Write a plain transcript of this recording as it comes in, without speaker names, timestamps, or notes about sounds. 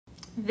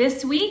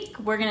This week,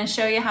 we're going to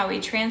show you how we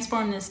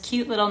transformed this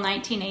cute little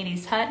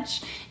 1980s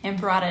hutch and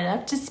brought it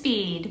up to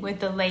speed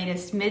with the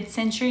latest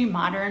mid-century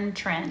modern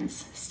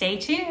trends. Stay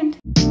tuned.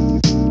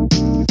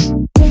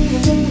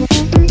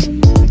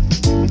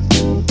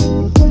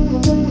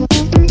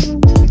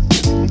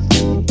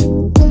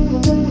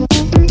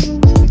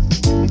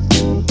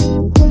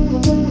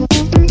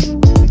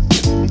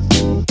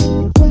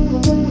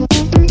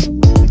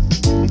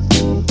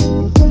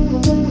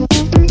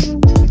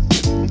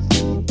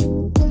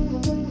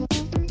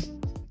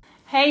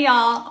 Hey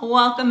y'all,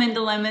 welcome into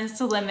Lemons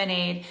to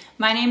Lemonade.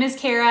 My name is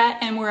Kara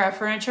and we're a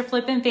furniture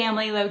flipping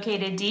family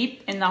located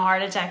deep in the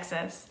heart of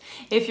Texas.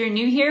 If you're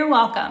new here,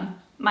 welcome.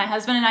 My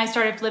husband and I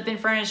started flipping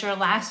furniture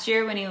last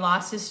year when he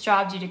lost his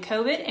job due to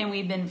COVID, and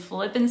we've been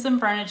flipping some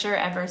furniture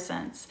ever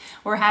since.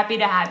 We're happy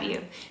to have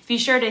you. Be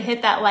sure to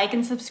hit that like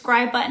and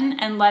subscribe button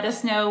and let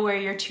us know where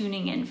you're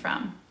tuning in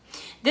from.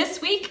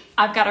 This week,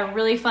 I've got a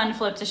really fun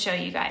flip to show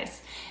you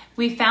guys.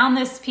 We found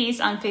this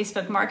piece on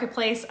Facebook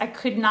Marketplace. I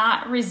could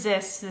not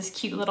resist this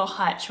cute little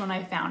hutch when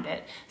I found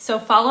it. So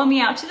follow me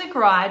out to the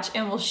garage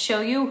and we'll show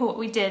you what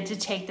we did to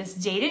take this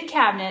dated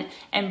cabinet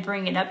and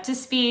bring it up to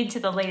speed to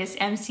the latest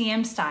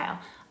MCM style.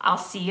 I'll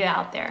see you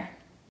out there.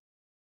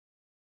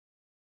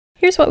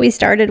 Here's what we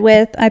started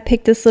with. I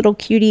picked this little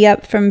cutie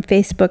up from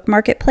Facebook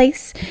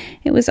Marketplace.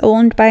 It was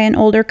owned by an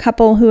older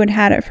couple who had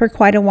had it for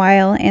quite a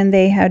while, and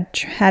they had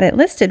it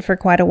listed for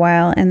quite a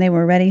while, and they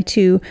were ready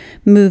to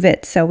move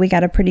it. So we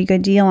got a pretty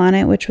good deal on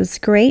it, which was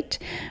great.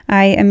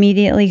 I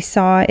immediately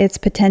saw its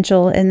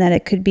potential in that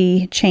it could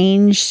be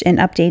changed and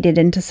updated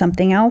into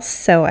something else.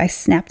 So I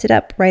snapped it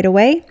up right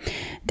away.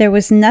 There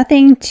was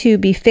nothing to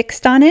be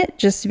fixed on it,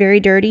 just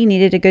very dirty,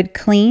 needed a good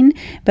clean.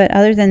 But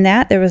other than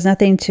that, there was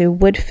nothing to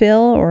wood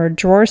fill or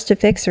drawers to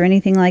fix or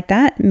anything like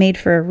that. Made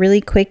for a really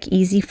quick,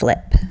 easy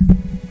flip.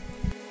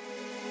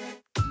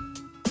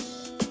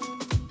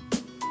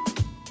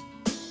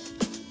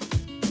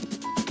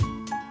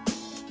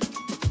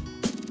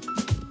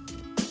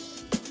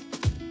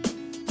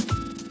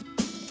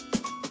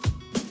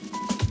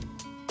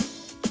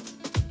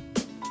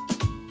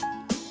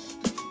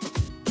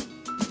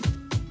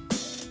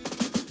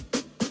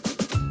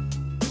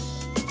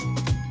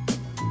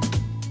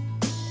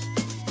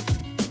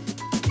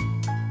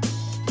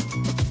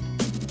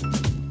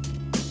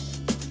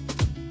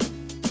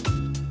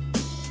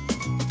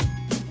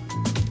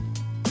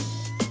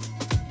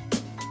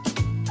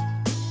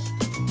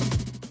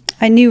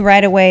 I knew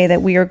right away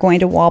that we were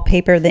going to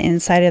wallpaper the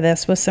inside of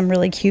this with some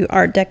really cute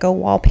Art Deco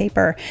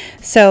wallpaper.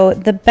 So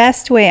the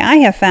best way I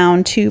have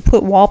found to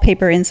put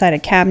wallpaper inside a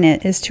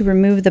cabinet is to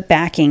remove the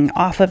backing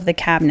off of the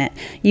cabinet.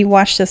 You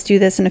watched us do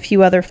this in a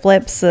few other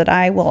flips that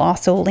I will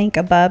also link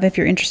above if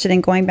you're interested in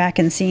going back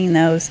and seeing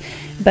those.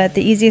 But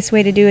the easiest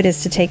way to do it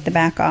is to take the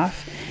back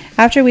off.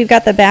 After we've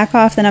got the back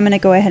off, then I'm going to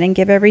go ahead and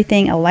give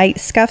everything a light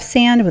scuff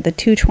sand with a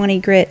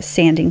 220 grit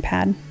sanding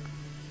pad.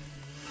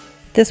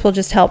 This will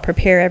just help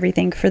prepare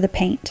everything for the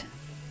paint.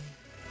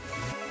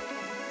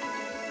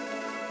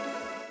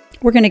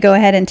 We're going to go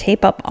ahead and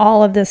tape up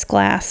all of this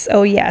glass.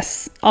 Oh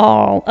yes,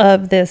 all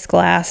of this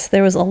glass.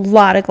 There was a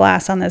lot of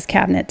glass on this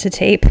cabinet to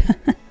tape.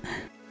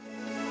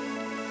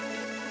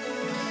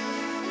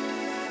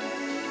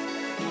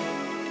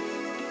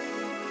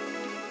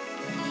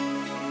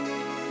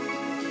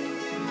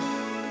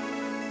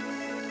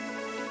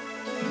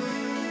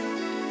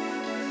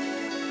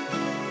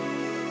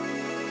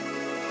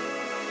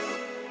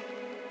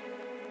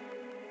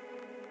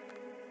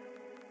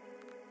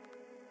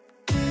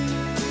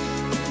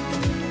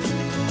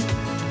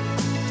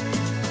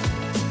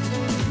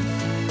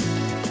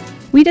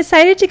 We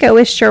decided to go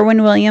with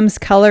Sherwin-Williams'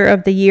 color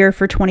of the year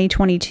for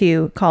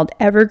 2022 called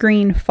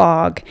Evergreen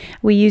Fog.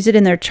 We use it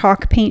in their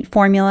chalk paint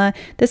formula.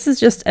 This is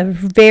just a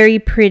very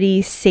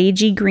pretty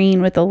sagey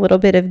green with a little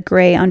bit of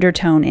gray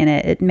undertone in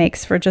it. It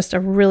makes for just a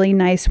really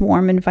nice,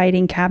 warm,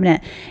 inviting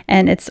cabinet,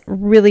 and it's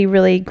really,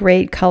 really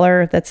great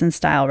color that's in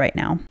style right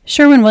now.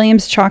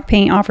 Sherwin-Williams chalk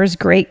paint offers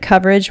great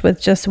coverage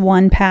with just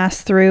one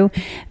pass through,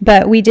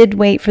 but we did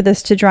wait for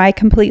this to dry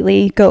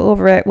completely, go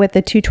over it with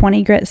a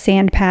 220 grit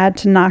sand pad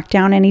to knock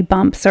down any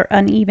bumps or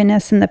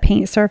unevenness in the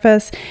paint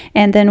surface,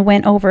 and then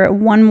went over it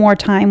one more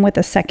time with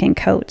a second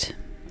coat.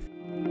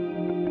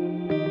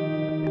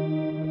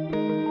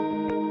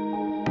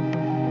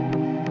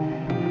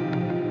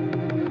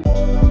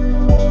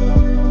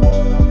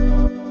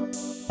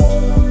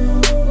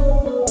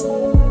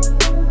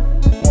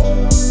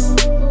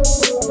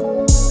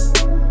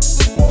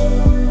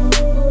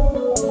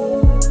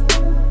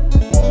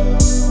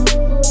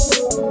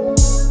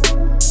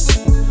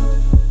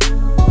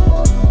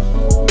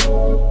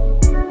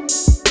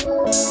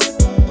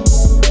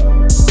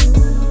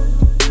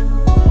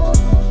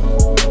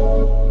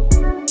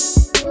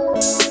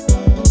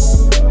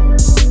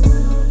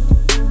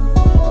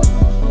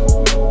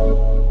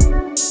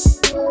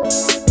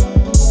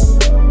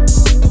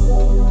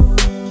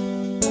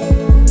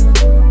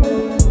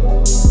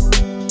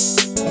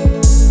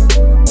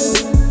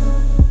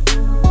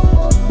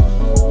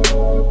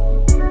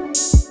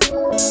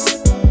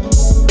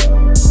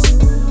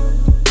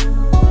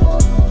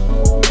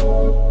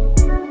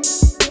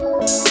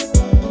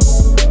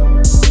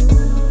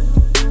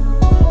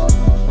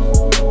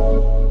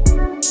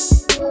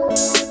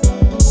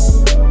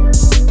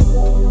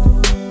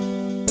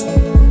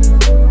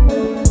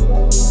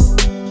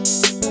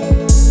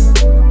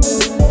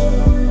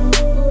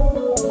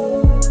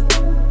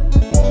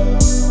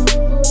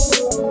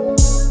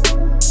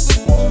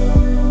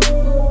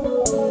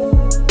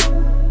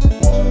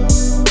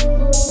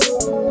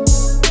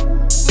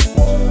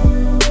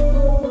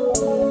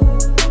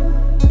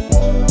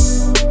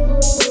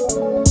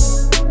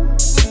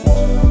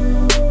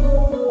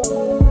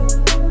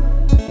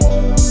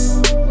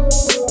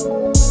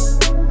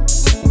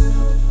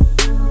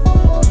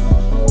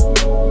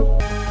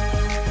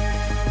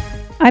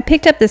 I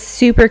picked up this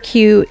super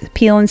cute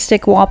peel and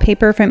stick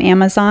wallpaper from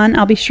Amazon.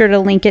 I'll be sure to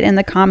link it in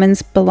the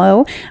comments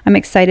below. I'm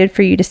excited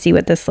for you to see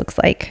what this looks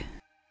like.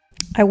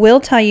 I will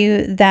tell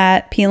you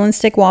that peel and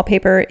stick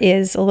wallpaper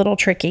is a little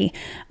tricky.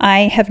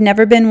 I have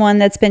never been one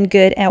that's been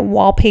good at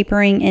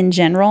wallpapering in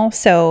general.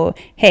 So,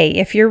 hey,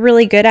 if you're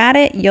really good at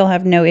it, you'll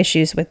have no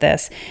issues with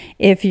this.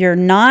 If you're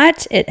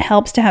not, it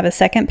helps to have a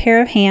second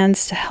pair of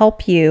hands to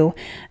help you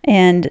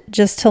and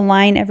just to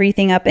line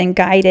everything up and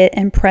guide it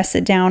and press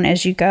it down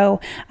as you go.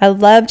 I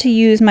love to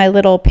use my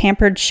little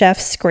Pampered Chef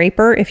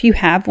scraper. If you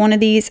have one of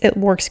these, it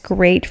works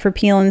great for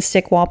peel and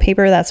stick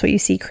wallpaper. That's what you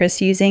see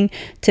Chris using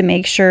to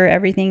make sure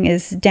everything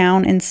is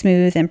down and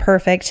smooth and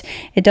perfect.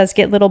 It does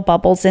get little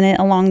bubbles in it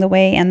along the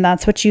way, and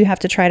that's what you have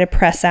to try to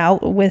press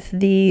out with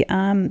the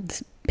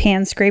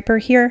pan scraper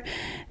here.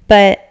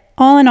 But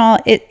all in all,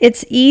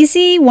 it's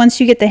easy once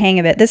you get the hang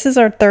of it. This is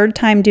our third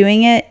time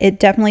doing it. It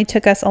definitely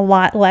took us a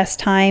lot less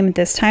time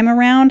this time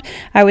around.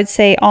 I would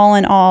say all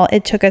in all,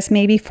 it took us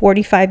maybe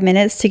 45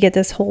 minutes to get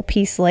this whole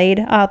piece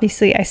laid.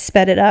 Obviously, I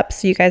sped it up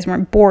so you guys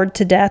weren't bored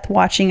to death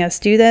watching us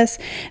do this,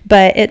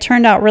 but it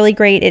turned out really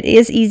great. It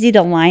is easy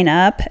to line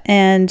up,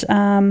 and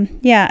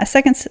yeah, a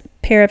second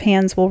pair of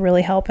hands will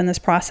really help in this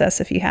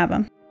process if you have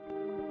them.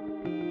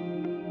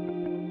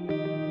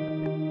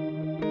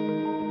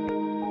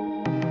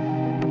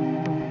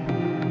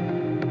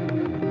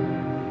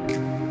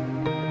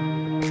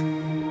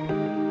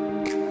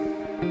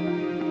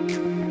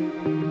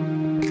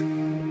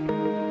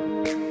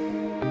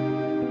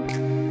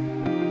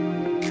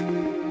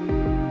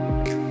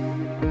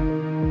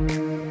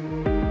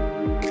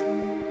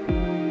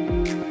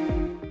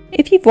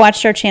 If you've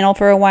watched our channel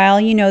for a while,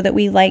 you know that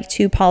we like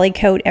to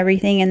polycoat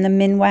everything in the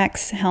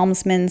Minwax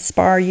Helmsman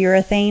Spar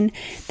urethane.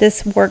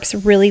 This works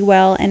really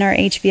well in our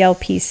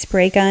HVLP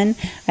spray gun.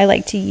 I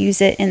like to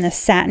use it in the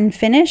satin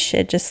finish.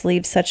 It just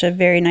leaves such a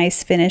very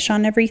nice finish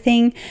on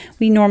everything.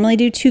 We normally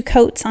do 2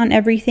 coats on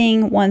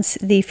everything. Once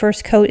the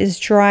first coat is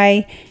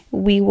dry,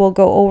 we will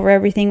go over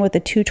everything with a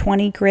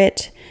 220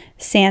 grit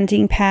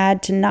sanding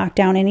pad to knock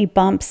down any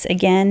bumps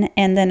again,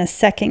 and then a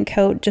second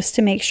coat just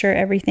to make sure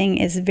everything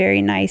is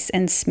very nice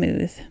and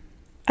smooth.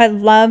 I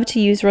love to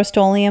use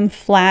Rust-Oleum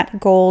flat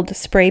gold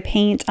spray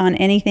paint on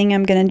anything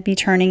I'm going to be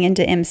turning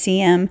into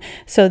MCM,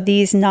 so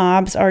these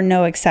knobs are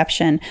no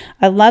exception.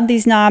 I love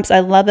these knobs.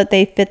 I love that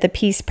they fit the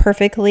piece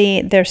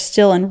perfectly. They're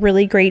still in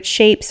really great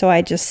shape, so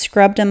I just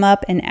scrubbed them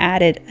up and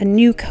added a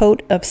new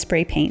coat of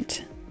spray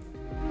paint.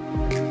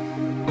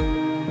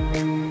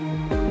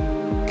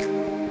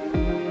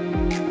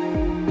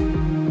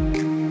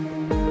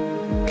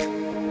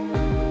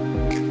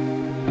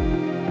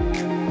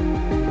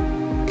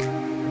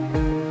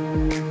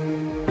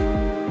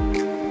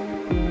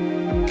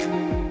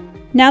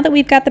 Now that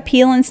we've got the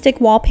peel and stick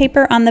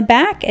wallpaper on the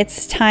back,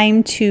 it's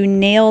time to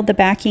nail the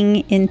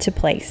backing into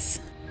place.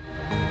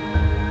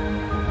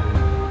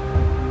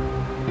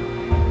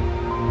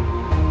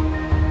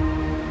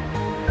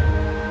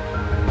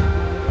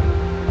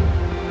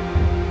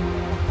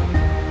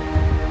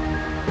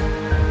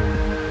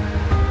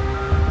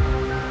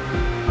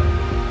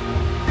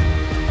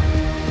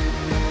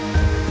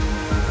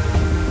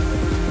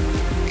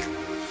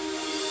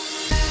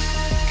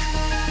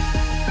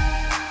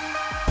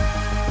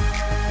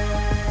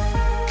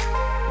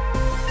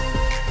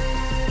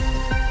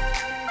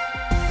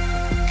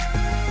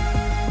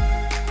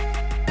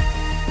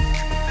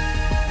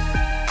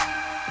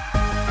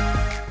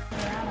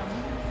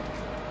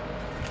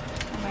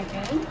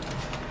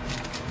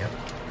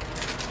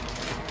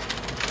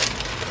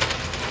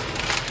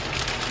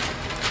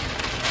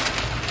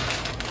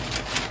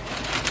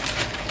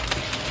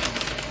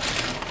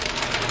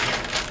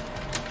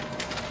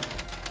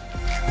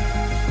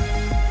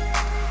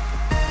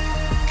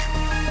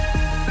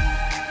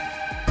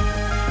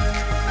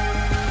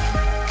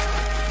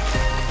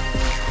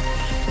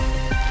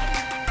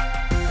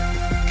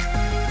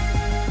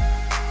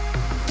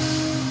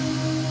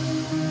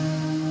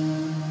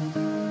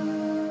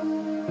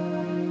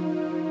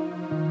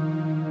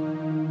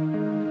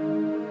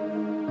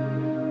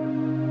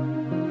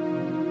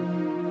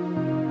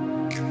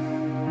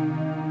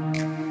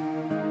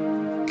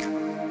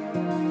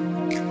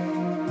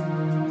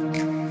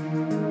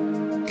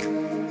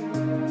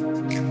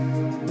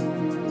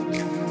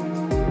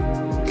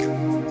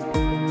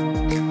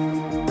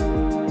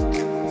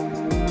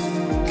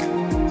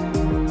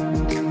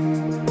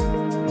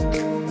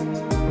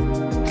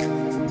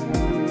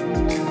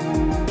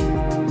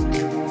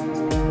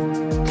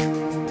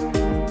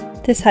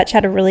 This hutch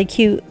had a really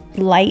cute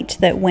light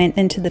that went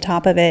into the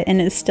top of it, and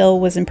it still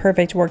was in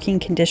perfect working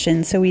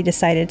condition, so we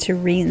decided to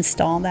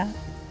reinstall that.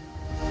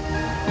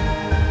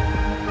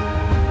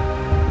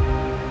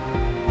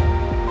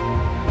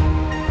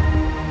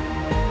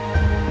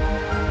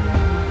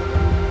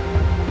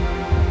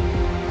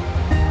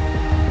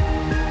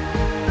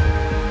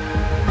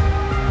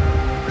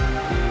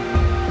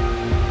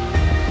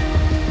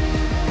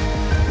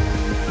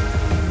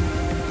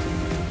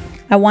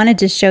 I wanted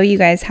to show you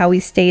guys how we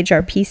stage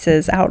our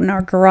pieces out in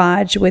our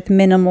garage with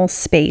minimal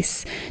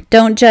space.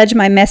 Don't judge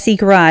my messy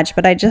garage,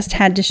 but I just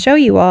had to show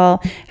you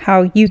all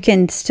how you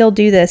can still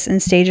do this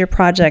and stage your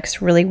projects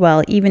really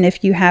well, even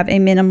if you have a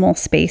minimal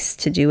space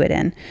to do it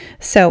in.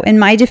 So in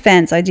my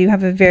defense, I do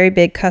have a very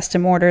big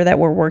custom order that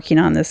we're working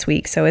on this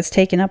week, so it's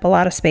taken up a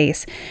lot of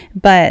space.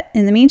 But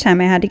in the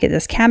meantime, I had to get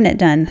this cabinet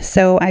done.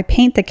 So I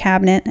paint the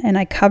cabinet and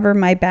I cover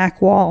my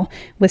back wall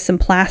with some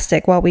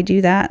plastic while we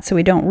do that so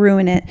we don't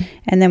ruin it.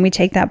 And then we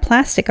take that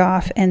plastic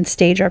off and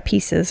stage our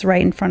pieces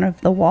right in front of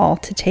the wall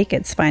to take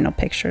its final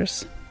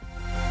pictures.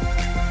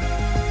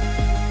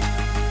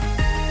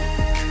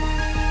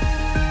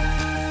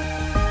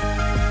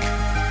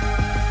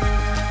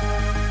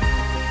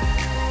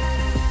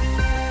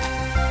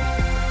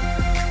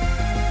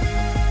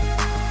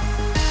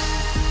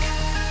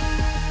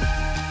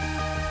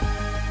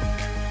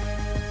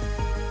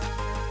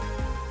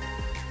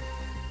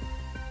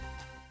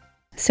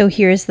 So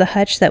here's the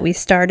hutch that we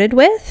started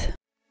with.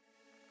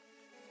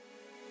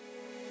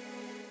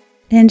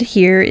 And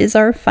here is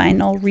our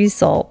final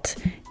result.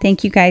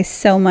 Thank you guys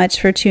so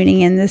much for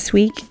tuning in this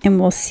week, and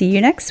we'll see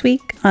you next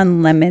week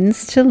on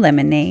Lemons to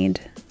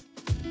Lemonade.